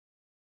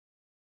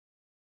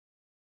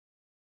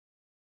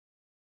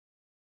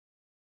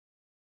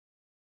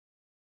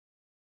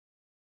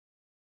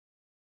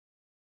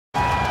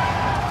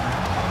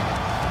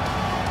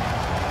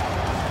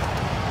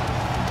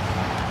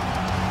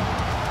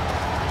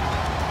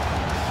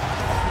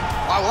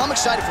right, well, I'm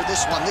excited for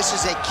this one. This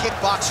is a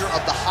kickboxer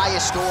of the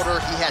highest order.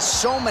 He has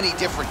so many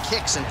different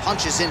kicks and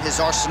punches in his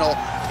arsenal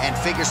and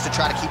figures to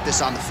try to keep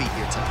this on the feet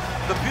here tonight.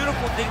 The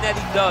beautiful thing that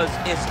he does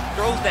is he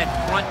throws that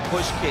front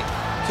push kick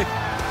to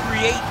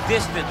create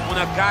distance when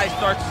a guy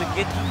starts to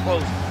get too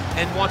close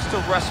and wants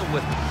to wrestle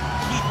with him.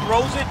 He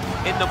throws it,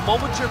 and the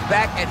moment you're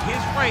back at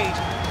his range,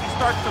 he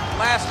starts to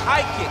blast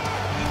high kick.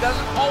 He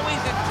doesn't always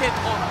intend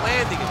on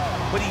landing it,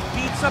 but he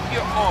beats up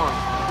your arm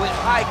with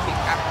high kick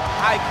after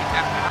high kick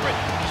after high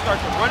kick. He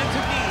starts to run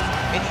into knees,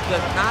 and he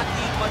does not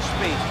need much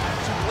space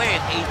to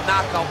land a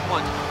knockout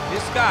punch.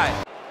 This guy.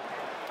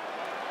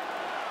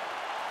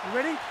 You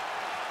ready?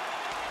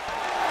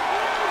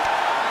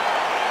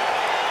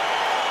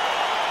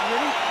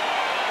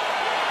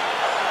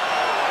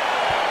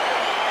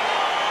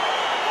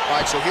 All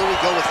right, so here we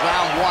go with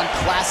round one,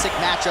 classic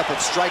matchup of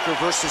striker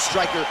versus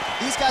striker.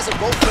 These guys have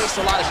both faced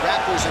a lot of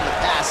grapplers in the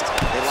past.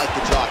 They like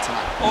the draw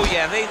tonight. Oh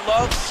yeah, they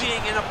love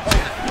seeing an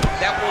opponent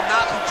that will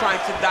not be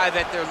trying to dive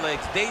at their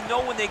legs. They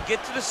know when they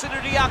get to the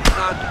center of the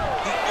octagon,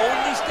 the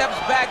only steps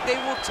back they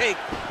will take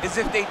is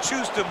if they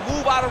choose to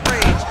move out of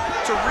range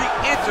to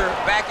re-enter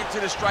back into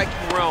the striking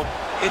realm.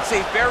 It's a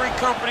very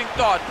comforting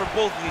thought for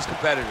both of these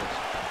competitors.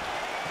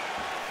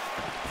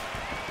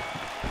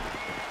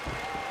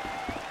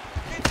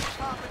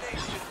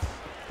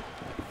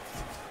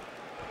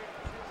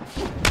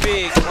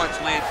 Big punch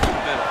lands through the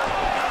middle.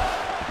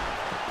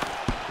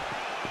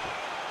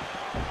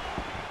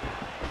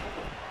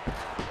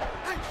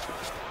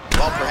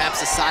 Well,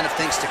 perhaps a sign of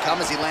things to come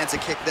as he lands a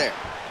kick there.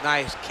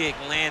 Nice kick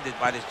landed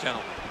by this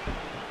gentleman.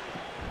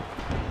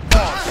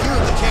 Oh,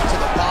 huge kick to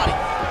the body.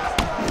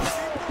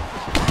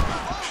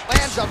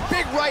 Lands a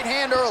big right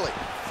hand early.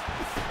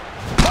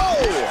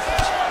 Oh!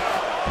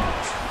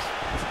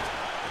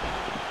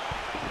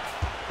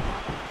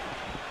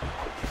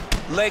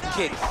 Leg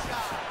kick.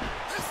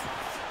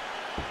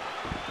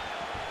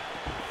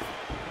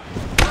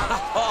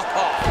 Oh,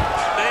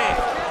 man.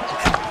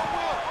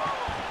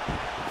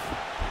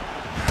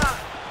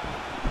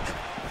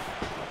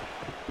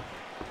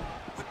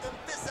 Put them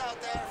fists out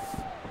there.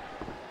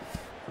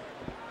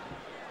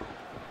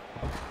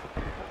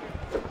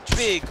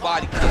 Big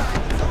body kick.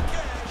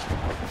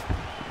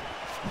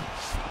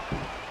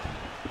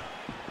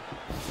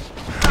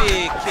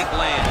 Big kick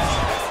lands.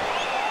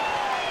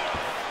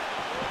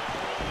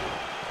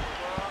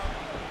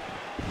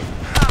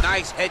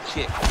 Nice head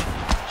kick.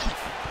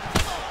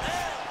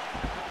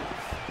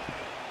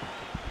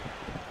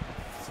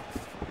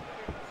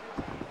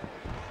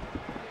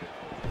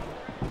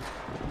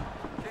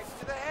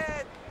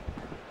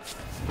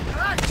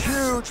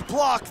 Huge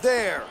block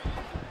there.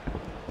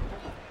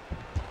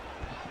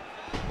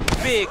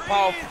 Big,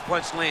 powerful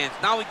punch lands.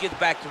 Now he gets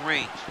back to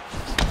range.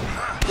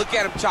 Look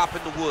at him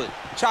chopping the wood.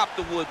 Chop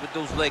the wood with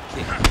those leg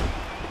kicks.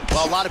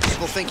 Well, a lot of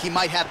people think he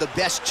might have the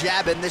best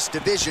jab in this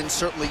division,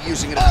 certainly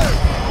using it. Oh! The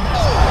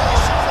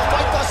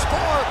fight thus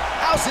far.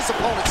 How's his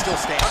opponent still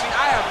standing? I mean,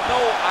 I have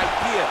no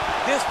idea.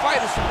 This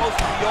fight is supposed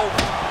to be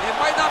over. It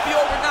might not be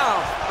over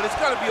now, but it's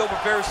going to be over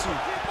very soon.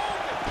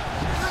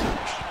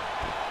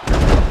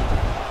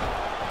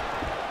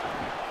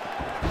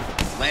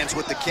 Lands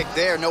with the kick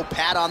there. No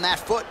pad on that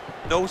foot.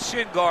 No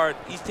shin guard.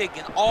 He's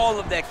taking all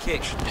of that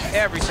kick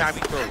every time he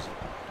throws it.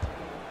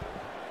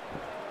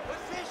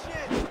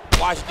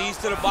 Watch knees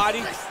to the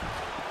body.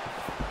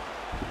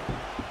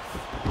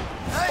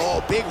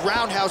 Oh, big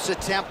roundhouse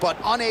attempt, but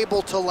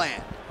unable to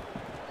land.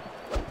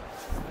 This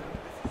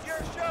is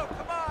your show,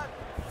 come on.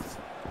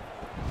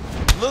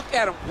 Look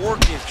at him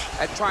working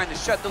at trying to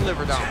shut the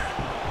liver down.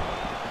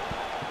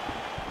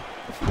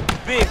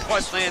 Big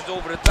punch lands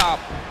over the top.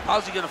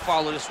 How's he gonna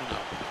follow this one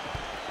up?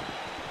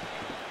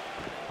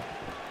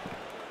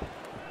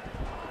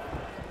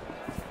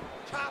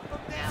 Chop him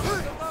down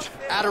with the left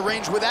hand. Out of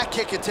range with that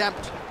kick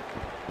attempt.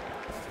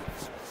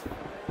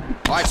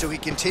 All right, so he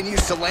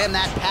continues to land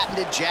that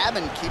patented jab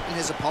and keeping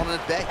his opponent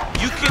at bay.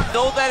 You can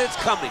know that it's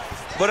coming,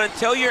 but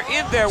until you're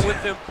in there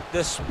with him,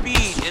 the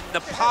speed and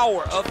the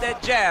power of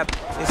that jab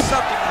is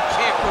something you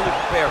can't really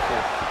prepare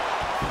for.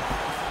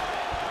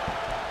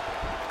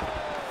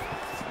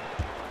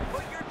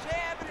 Put your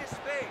jab in his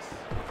face.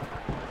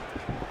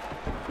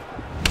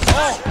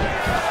 Oh!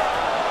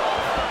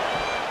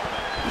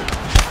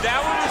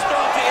 That one is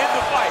thrown to end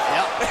the fight.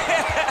 Yep.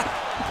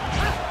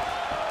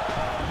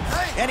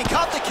 And he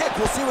caught the kick.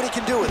 We'll see what he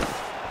can do with it.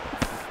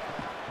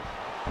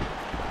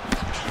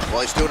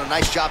 Well, he's doing a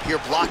nice job here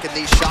blocking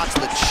these shots.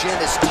 The chin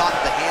is tucked,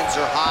 the hands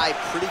are high.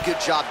 Pretty good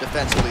job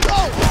defensively, though.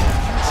 Oh!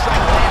 Huge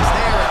strike lands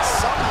there, and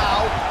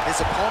somehow his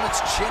opponent's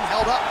chin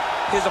held up.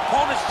 His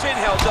opponent's chin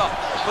held up,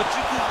 but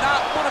you do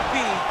not want to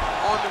be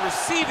on the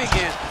receiving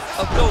end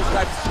of those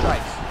types of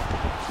strikes.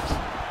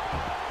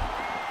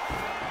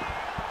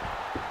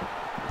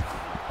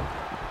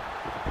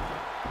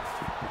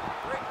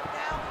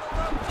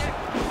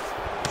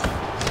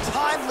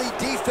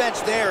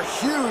 Defense there,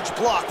 huge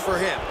block for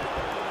him.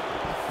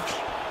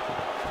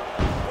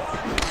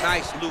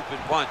 Nice loop and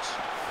punch.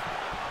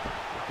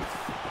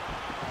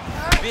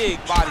 Big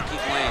body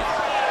kick lands.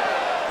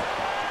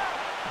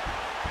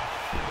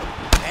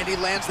 he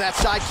lands that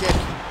side kick.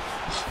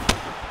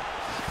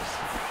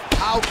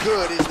 How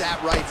good is that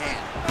right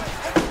hand?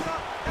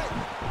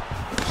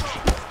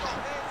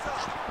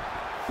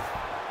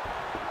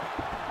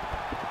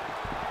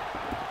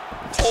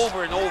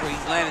 Over and over,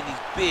 he's landing these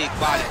big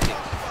body kicks.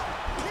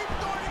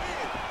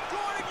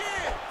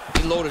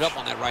 He loaded up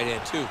on that right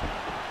hand, too.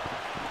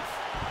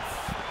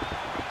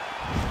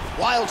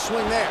 Wild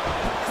swing there.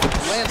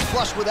 Lands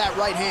flush with that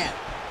right hand.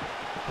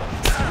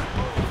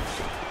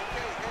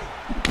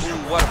 Ooh,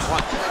 what a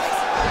punch.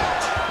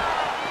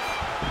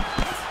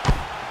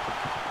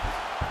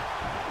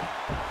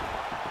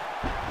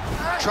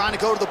 Trying to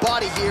go to the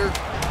body here,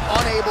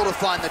 unable to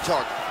find the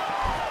target.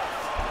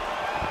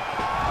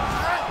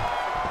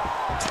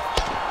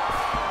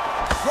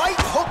 Right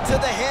hook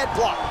to the head,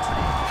 blocked.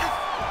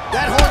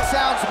 That horn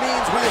sounds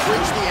means we have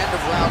reached the end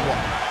of round one.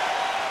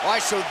 All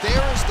right, so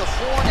there is the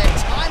horn. At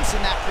times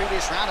in that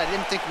previous round, I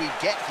didn't think we'd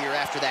get here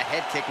after that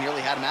head kick nearly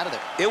had him out of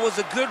there. It was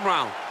a good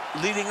round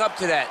leading up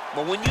to that,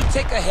 but when you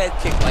take a head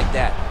kick like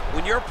that,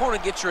 when your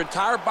opponent gets your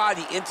entire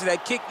body into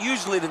that kick,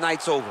 usually the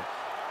night's over.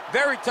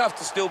 Very tough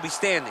to still be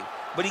standing,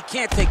 but he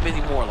can't take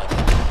many more like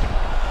that.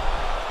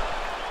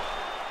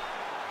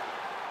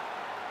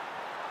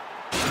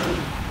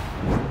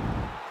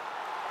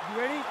 You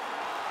ready?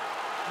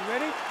 You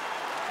ready?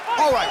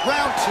 All right,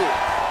 round two.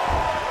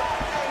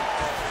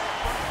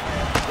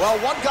 Well,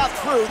 one got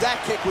through,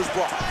 that kick was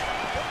blocked.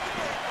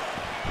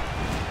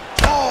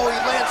 Oh, he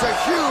lands a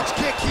huge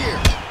kick here.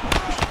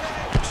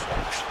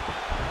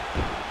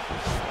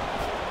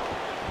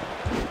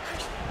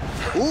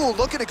 Ooh,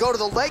 looking to go to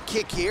the leg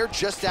kick here,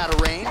 just out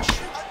of range.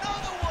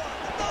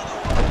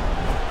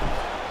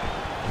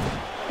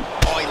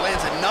 Oh, he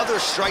lands another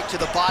strike to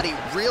the body,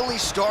 really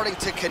starting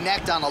to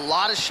connect on a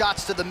lot of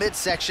shots to the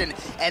midsection,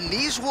 and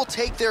these will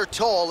take their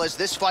toll as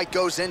this fight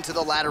goes into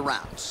the latter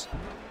rounds.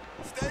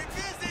 Stay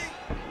busy.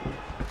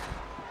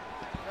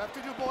 You have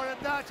to do more than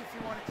that if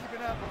you want to keep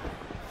it up.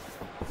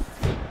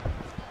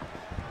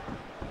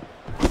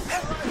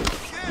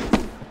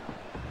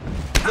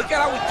 Look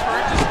at how he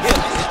turns his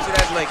hips into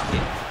that leg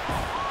kick.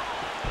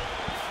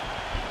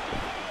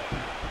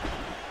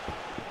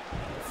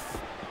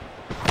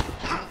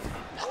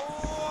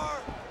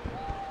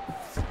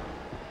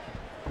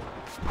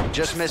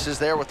 Just misses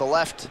there with the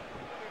left.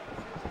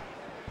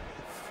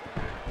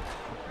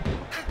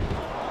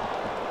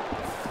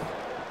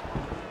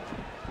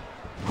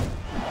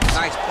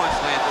 Nice punch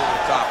lands over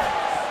the top.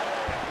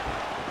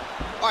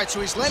 All right,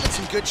 so he's landed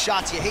some good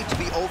shots. You hate to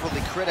be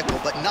overly critical,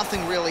 but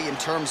nothing really in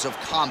terms of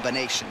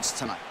combinations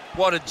tonight.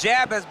 Well, the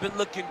jab has been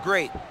looking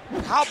great.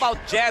 How about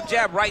jab,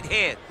 jab, right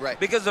hand? Right.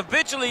 Because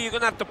eventually you're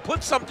going to have to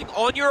put something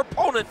on your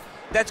opponent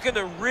that's going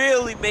to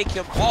really make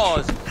him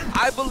pause.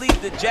 I believe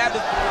the jab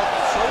has been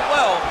working so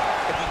well,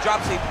 if he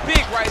drops a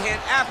big right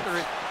hand after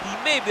it, he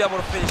may be able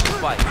to finish the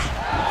fight.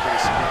 Pretty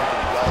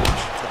significant well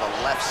to the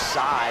left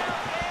side.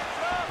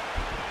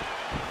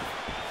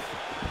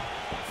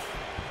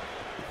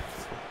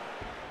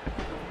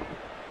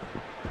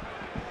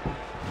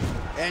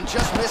 And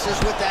just misses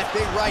with that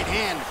big right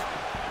hand.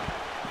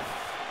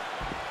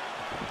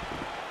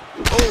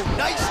 Oh,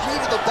 nice knee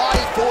to the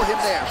body for him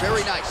there.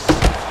 Very nice.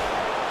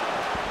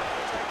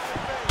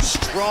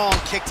 Strong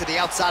kick to the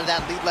outside of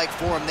that lead leg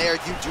for him there.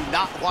 You do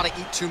not want to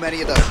eat too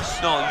many of those.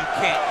 No, you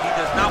can't. He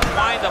does not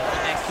wind up on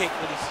that kick,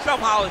 but he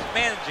somehow is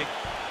managing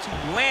to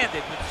land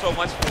it with so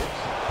much force.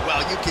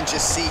 Well, you can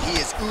just see he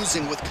is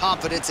oozing with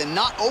confidence, and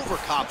not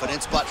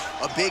overconfidence, but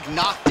a big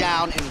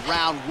knockdown in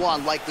round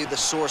one, likely the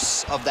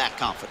source of that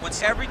confidence.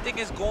 When everything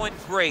is going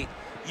great,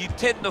 you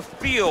tend to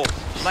feel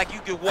like you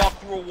can walk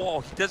through a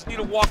wall. He doesn't need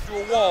to walk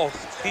through a wall.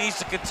 He needs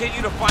to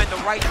continue to find the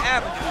right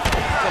avenue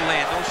to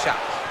land those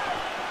shots.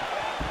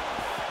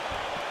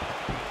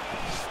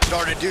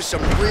 Starting to do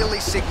some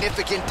really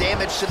significant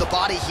damage to the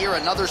body here.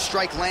 Another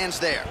strike lands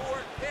there.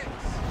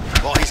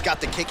 Well, he's got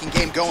the kicking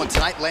game going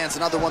tonight. Lands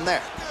another one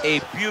there.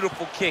 A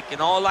beautiful kick,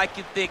 and all I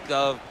can think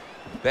of,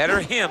 better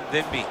him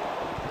than me.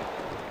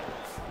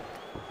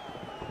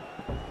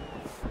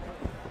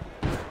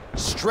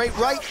 Straight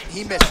right,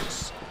 he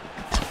misses.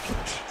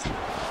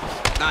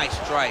 Nice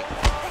strike.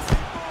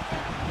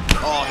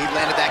 Oh, he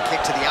landed that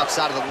kick to the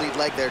outside of the lead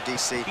leg there,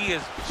 DC. He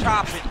is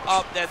chopping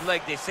up that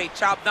leg. They say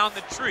chop down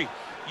the tree.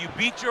 You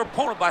beat your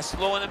opponent by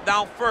slowing him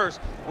down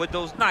first with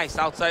those nice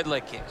outside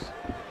leg kicks.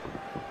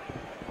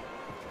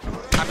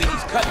 I mean,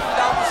 he's cutting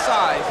down the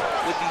size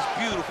with these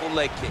beautiful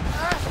leg kicks.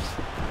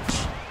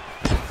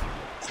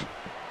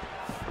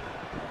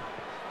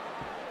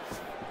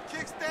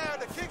 Kicks down,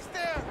 the kicks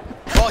down.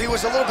 Well, he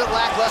was a little bit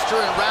lackluster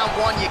in round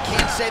one. You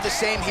can't say the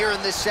same here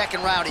in this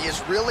second round. He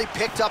has really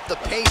picked up the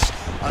pace,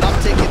 an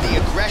uptick in the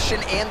aggression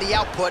and the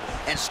output,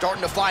 and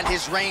starting to find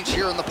his range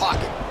here in the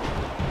pocket.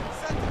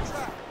 Set the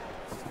trap.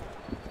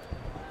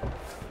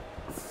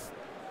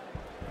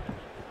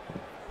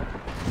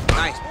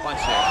 Nice punch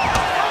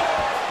there.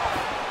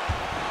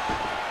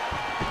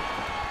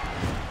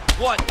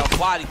 What a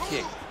body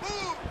kick.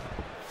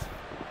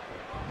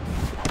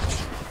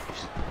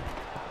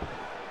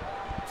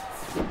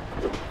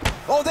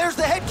 Oh, there's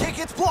the head kick.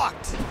 It's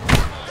blocked.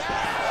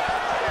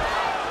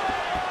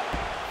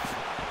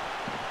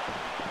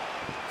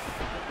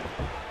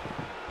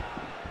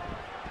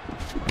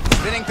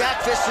 Running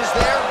back fist is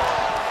there.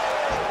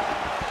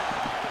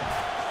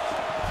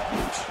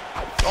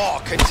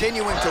 Oh,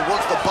 continuing to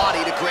work the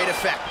body to great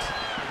effect.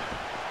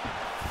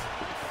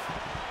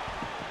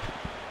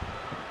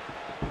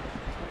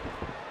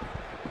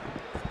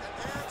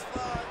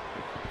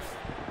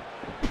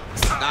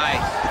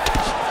 Nice.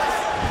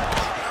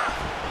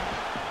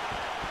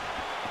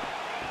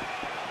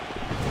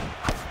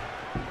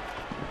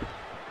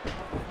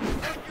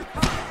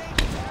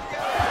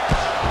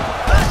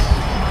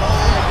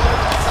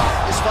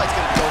 This fight's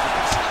gonna be over.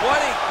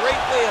 What a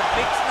great way of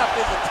mixing up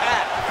his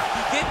attack.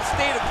 He didn't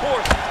stay the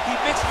course. He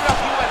mixed it up.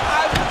 He went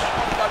high with his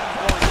front, thought he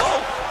was going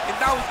low, and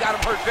now he's got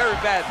him hurt very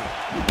badly.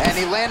 And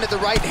he landed the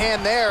right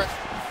hand there.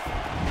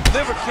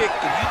 Liver kick,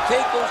 if you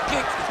take those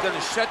kicks, it's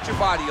gonna shut your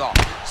body off.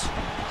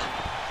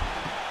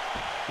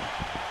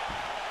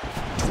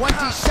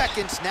 20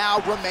 seconds now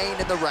remain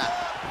in the round.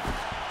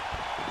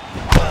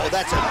 Oh,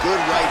 that's a good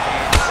right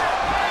hand.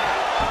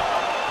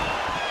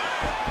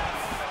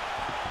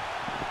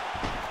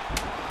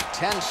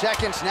 10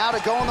 seconds now to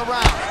go in the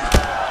round.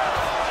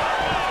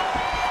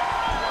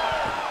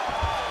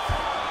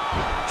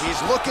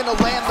 He's looking to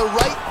land the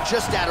right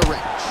just out of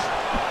range.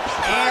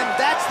 And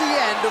that's the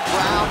end of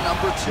round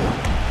number 2.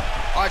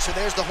 All right, so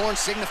there's the horn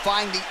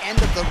signifying the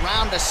end of the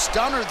round. A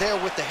stunner there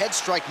with the head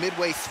strike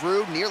midway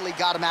through. Nearly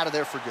got him out of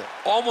there for good.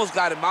 Almost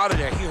got him out of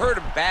there. He hurt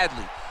him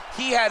badly.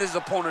 He had his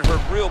opponent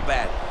hurt real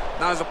bad.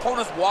 Now his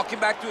opponent's walking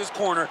back to his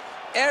corner.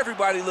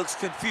 Everybody looks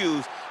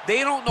confused.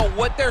 They don't know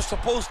what they're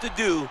supposed to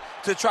do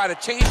to try to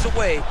change the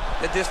way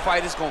that this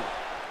fight is going.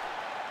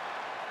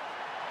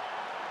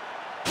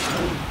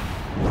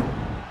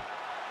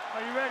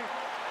 Are you ready?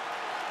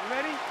 You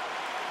ready?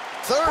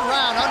 Third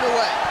round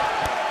underway.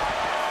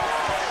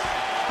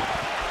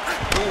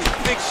 Ooh,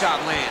 big shot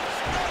lands.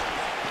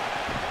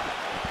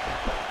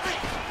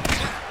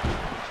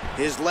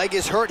 His leg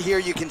is hurt here.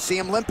 You can see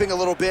him limping a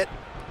little bit.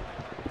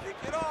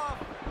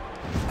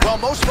 Well,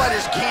 most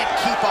fighters can't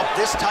keep up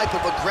this type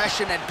of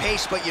aggression and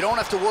pace, but you don't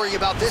have to worry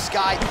about this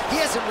guy. He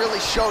hasn't really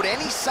showed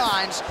any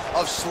signs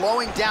of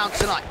slowing down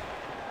tonight.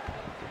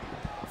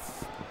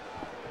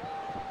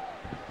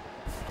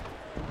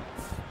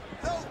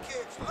 Low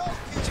kicks.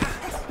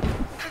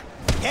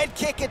 Head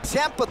kick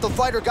attempt, but the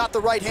fighter got the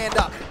right hand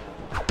up.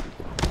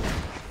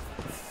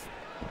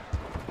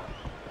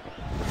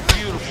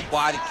 Beautiful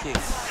body kick.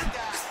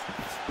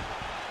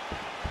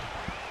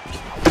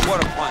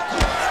 What a punch.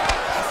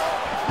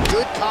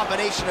 Good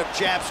combination of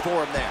jabs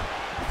for him there.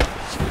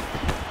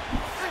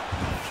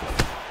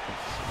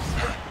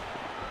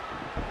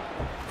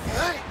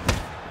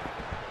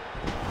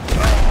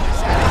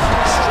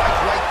 Strike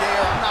right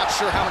there. I'm not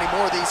sure how many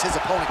more of these his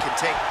opponent can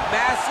take.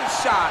 Massive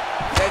shot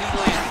that he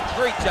landed.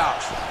 Great job.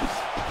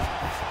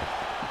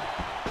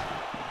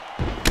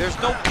 There's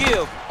no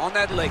give on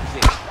that leg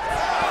kick.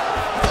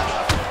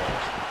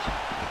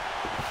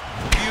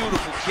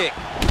 Beautiful kick.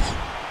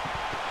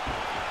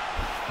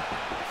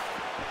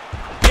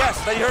 Yes,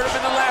 they heard him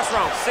in the last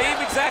round. Same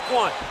exact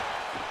one.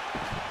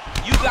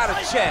 You gotta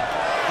check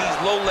these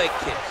low leg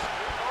kicks.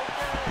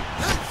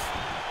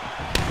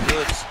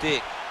 Good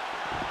stick.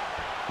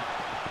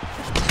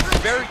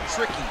 Very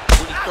tricky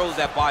when he throws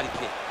that body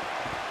kick.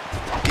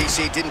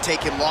 DC, it didn't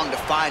take him long to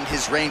find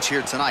his range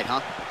here tonight,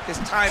 huh? His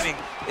timing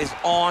is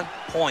on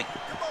point.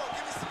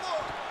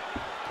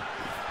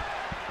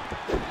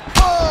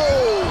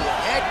 Oh,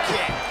 head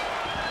kick.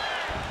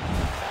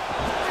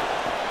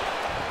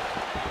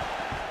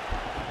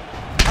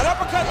 An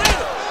uppercut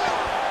later.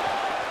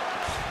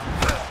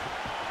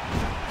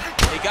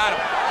 He got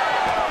him.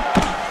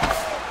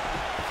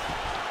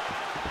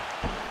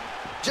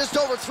 Just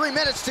over 3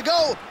 minutes to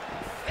go.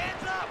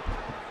 Hands up.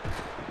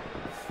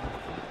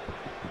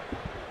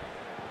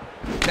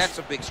 That's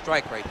a big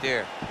strike right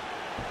there.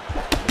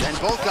 And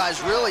both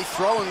guys really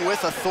throwing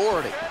with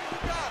authority.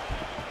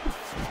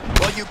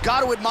 Well, you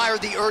got to admire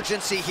the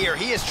urgency here.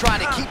 He is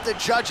trying to keep the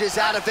judges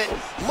out of it,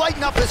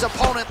 lighten up his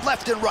opponent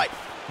left and right.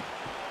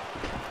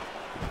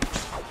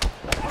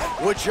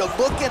 Would you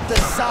look at the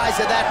size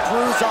of that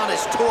bruise on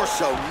his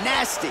torso?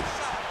 Nasty.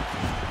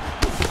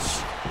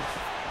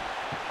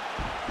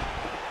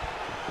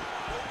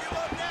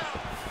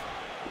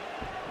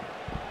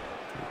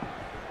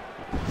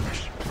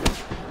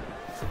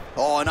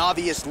 Oh, an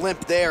obvious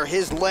limp there.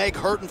 His leg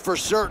hurting for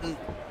certain.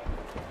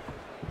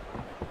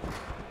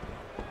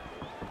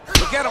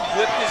 Look at him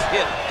whip his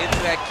hip into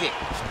that kick.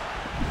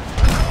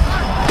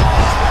 Over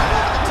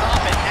the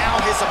top, and now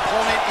his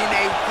opponent in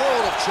a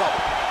world of trouble.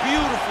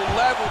 Beautiful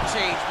level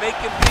change. Make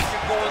him think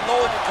you're going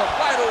low and you come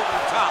right over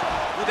the top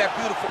with that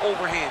beautiful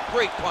overhand.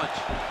 Great punch.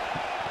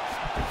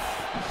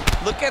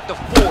 Look at the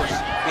force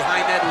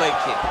behind that leg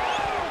kick.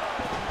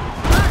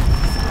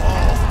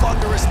 Oh,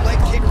 thunderous leg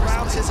kick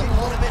rounds his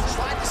opponent and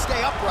tried to stay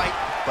upright.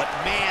 But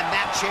man,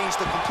 that changed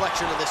the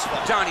complexion of this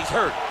fight. Johnny's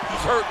hurt.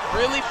 He's hurt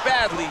really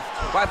badly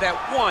by that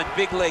one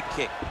big leg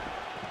kick.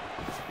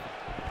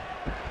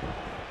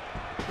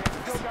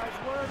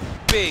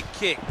 Big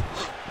kick.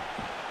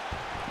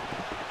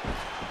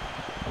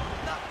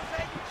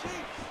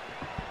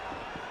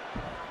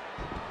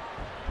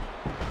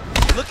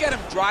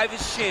 drive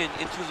his shin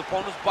into his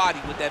opponent's body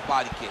with that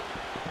body kick.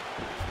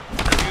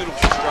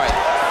 Beautiful strike.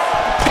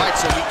 All right,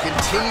 so he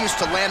continues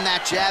to land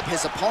that jab.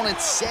 His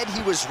opponent said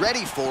he was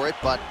ready for it,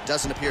 but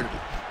doesn't appear to be.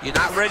 You're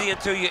not ready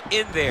until you're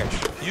in there.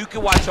 You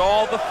can watch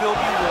all the film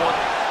you want.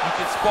 You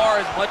can spar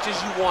as much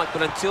as you want,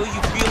 but until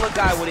you feel a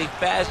guy with a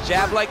fast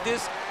jab like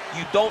this,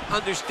 you don't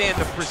understand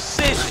the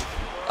precision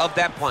of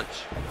that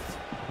punch.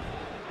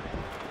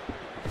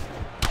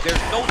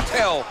 There's no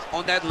tell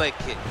on that leg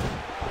kick.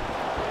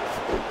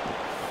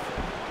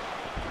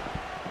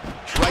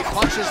 Right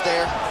punches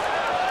there.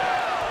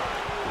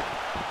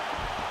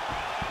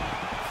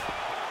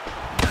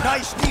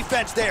 Nice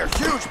defense there,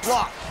 huge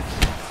block.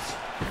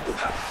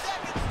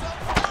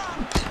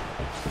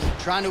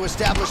 Trying to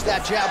establish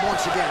that jab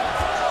once again.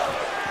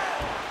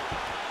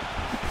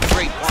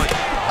 Great punch.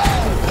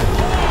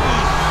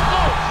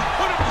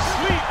 Put him to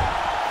sleep.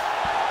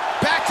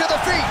 Back to the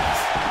feet.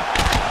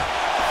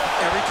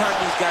 Every time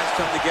these guys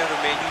come together,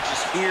 man, you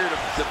just hear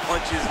the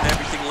punches and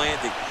everything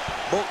landing.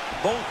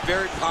 Both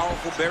very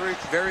powerful, very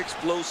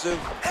explosive.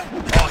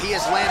 Oh, he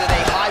has landed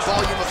a high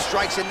volume of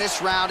strikes in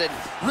this round and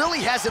really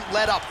hasn't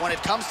let up when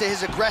it comes to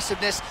his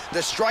aggressiveness.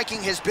 The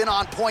striking has been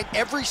on point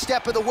every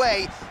step of the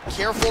way.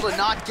 Careful to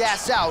not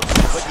gas out,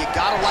 but you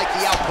gotta like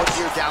the output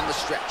here down the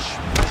stretch.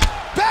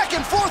 Back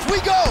and forth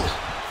we go!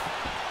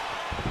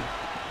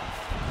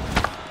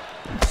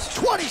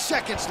 20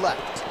 seconds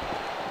left.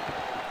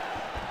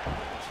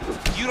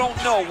 You don't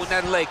know when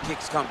that leg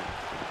kick's coming.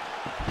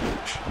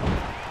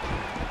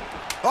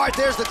 All right,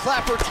 there's the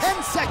clapper,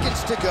 10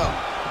 seconds to go.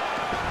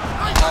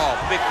 Oh,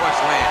 big punch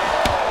land.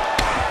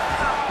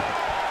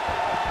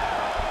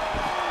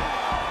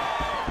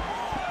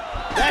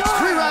 That's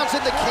 3 rounds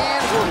in the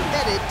can. We're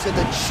headed to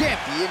the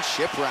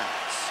championship rounds.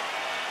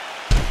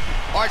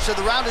 All right, so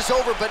the round is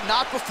over, but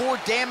not before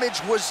damage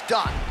was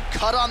done.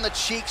 Cut on the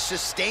cheek,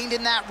 sustained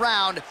in that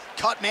round.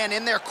 Cut man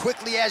in there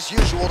quickly as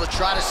usual to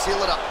try to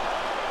seal it up.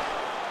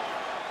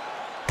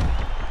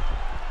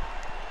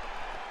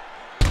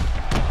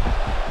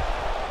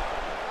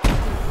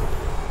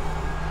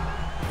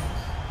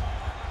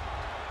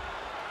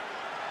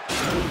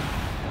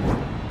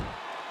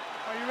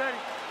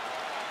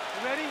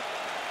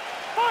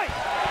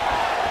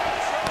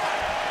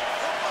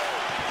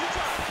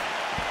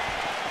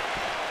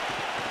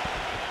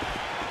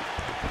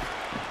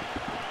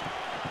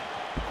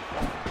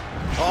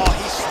 Oh,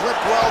 he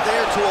slipped well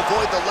there to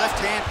avoid the left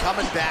hand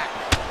coming back.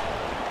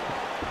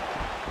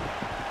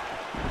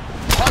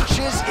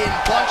 Punches in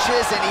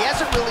bunches, and he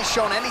hasn't really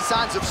shown any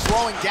signs of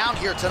slowing down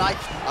here tonight.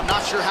 I'm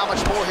not sure how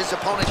much more his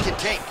opponent can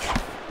take.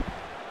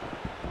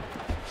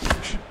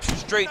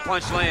 Straight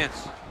punch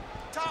lands.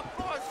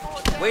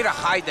 Way to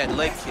hide that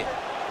leg kick.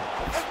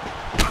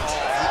 Oh,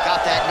 he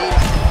got that knee.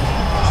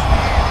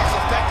 As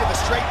effective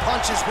as straight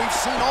punches we've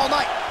seen all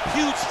night.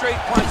 Huge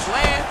straight punch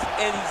lands,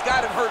 and he's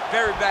got him hurt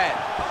very bad.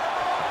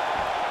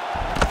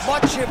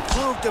 Much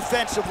improved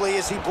defensively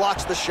as he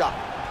blocks the shot.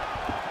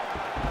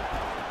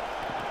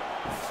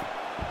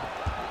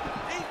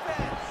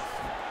 Defense.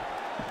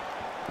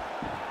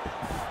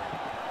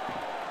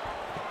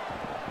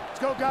 Let's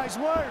go, guys,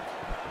 work.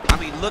 I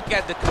mean, look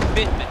at the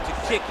commitment to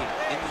kicking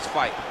in this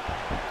fight.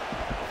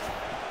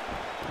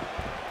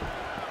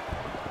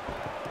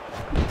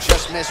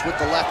 Just missed with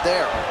the left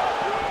there.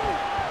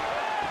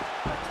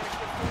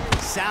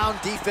 Sound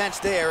defense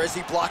there as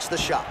he blocks the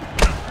shot.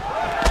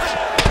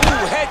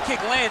 Ooh, head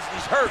kick lands and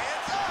he's hurt.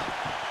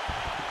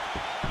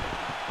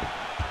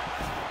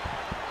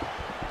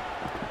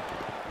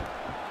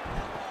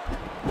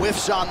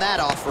 Whiffs on that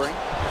offering.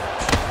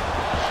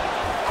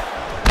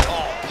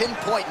 Oh,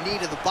 pinpoint knee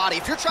to the body.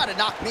 If you're trying to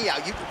knock me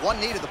out, you get one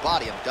knee to the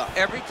body, I'm done.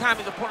 Every time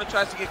his opponent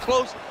tries to get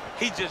close,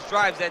 he just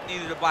drives that knee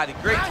to the body.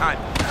 Great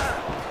timing.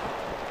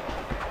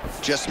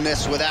 Just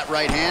missed with that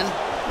right hand.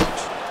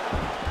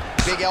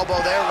 Big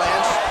elbow there,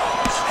 lands.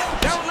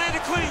 That one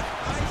landed clean.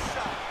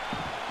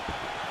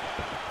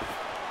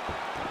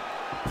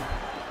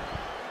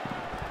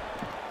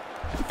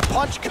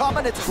 Punch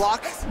coming, it's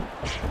blocked.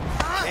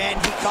 And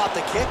he caught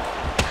the kick.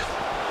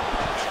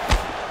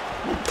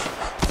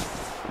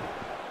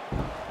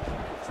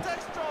 Stay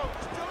strong.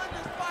 We're still in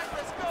this fight.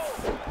 Let's go.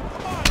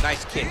 Come on.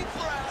 Nice kick. Deep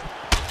breath.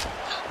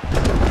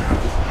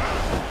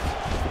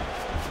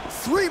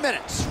 3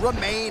 minutes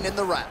remain in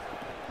the round.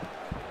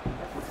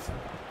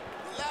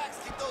 Relax.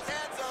 Keep those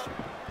hands up.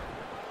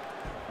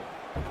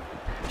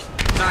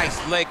 Nice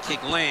leg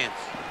kick lands.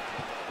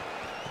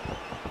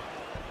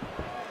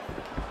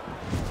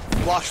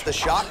 Blocks the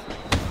shot.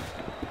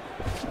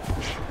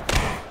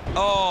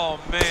 Oh,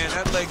 man,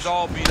 that leg's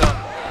all beat up.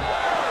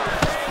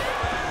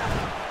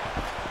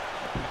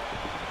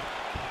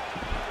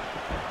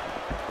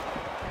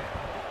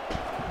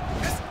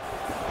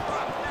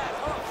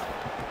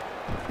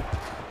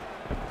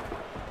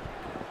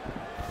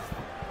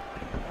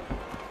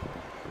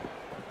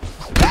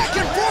 Back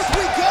and forth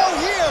we go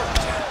here.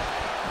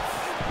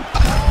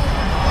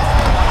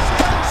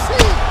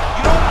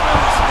 You don't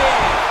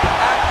understand.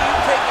 After you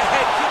take a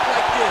head kick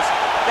like this,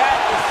 that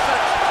is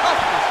such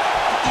toughness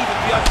to even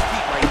be on his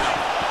feet right now.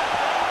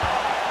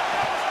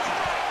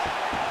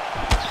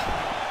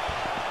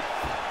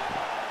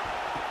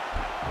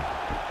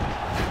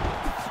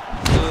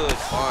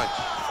 punch.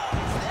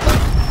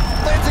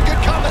 Lands a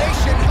good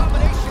combination.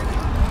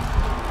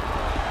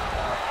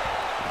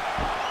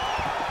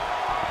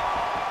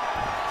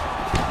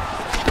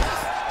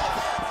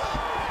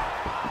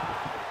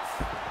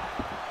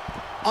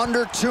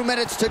 Under 2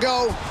 minutes to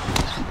go.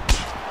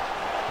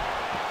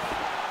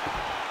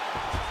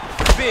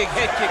 Big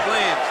head kick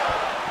lands.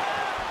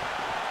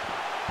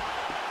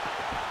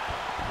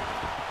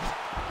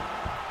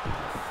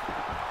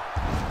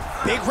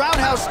 Big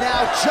roundhouse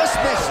now, just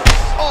misses.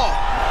 Oh,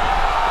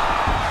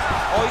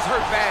 He's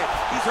hurt bad.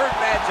 He's hurt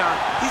bad, John.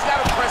 He's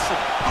got to press him.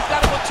 He's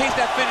got to go chase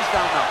that finish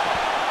down now.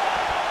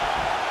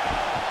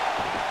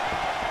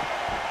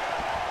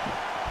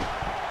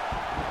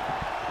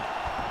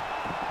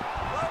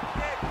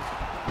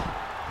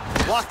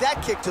 block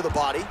that kick to the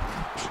body.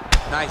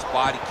 Nice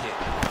body kick.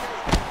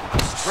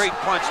 Straight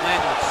punch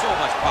landed with so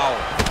much power.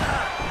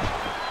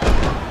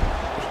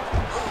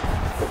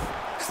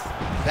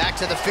 Back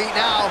to the feet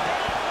now.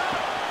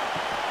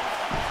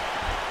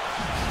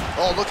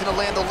 Oh, looking to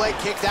land the leg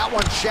kick. That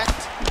one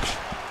checked.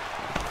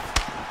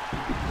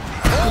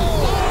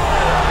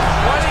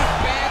 What a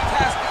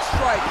fantastic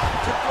strike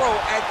to throw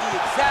at the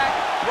exact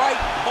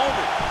right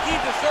moment. He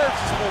deserves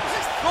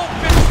this moment.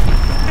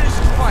 Go finish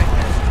his fight.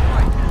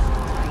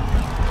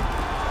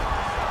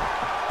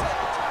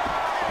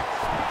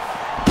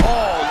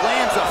 Oh,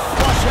 lands a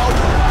flush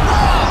elbow.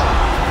 Oh,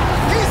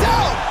 he's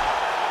out.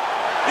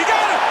 He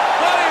got him.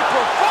 What a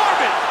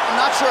performance. I'm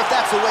not sure if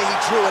that's the way he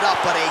drew it up,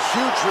 but a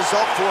huge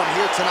result for him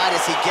here tonight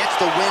as he gets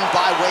the win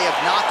by way of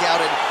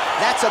knockout. And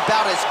that's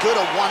about as good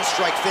a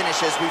one-strike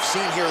finish as we've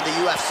seen here in the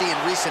UFC in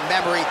recent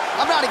memory.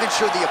 I'm not even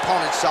sure the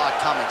opponent saw it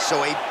coming,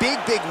 so a big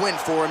win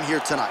for him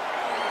here tonight.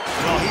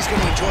 Well, he's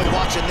going to enjoy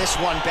watching this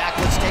one back.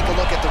 Let's take a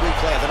look at the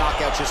replay of the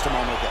knockout just a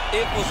moment ago.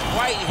 It was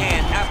right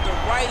hand after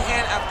right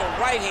hand after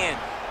right hand.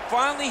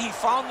 Finally, he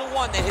found the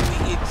one that hit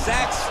the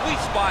exact sweet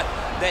spot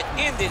that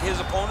ended his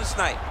opponent's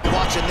night.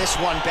 Watching this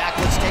one back,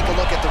 let's take a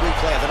look at the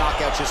replay of the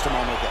knockout just a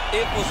moment ago.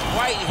 It was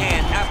right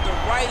hand after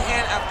right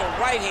hand after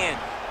right hand.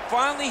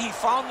 Finally, he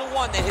found the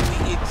one that hit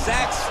the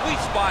exact sweet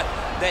spot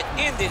that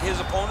ended his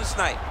opponent's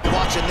night.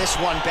 Watching this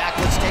one back,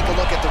 let's take a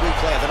look at the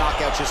replay of the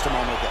knockout just a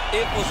moment ago.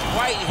 It was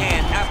right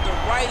hand after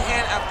right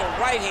hand after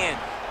right hand.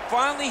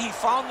 Finally, he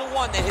found the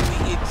one that hit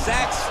the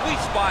exact sweet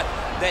spot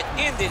that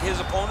ended his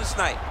opponent's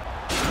night.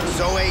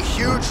 So a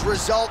huge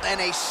result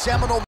and a seminal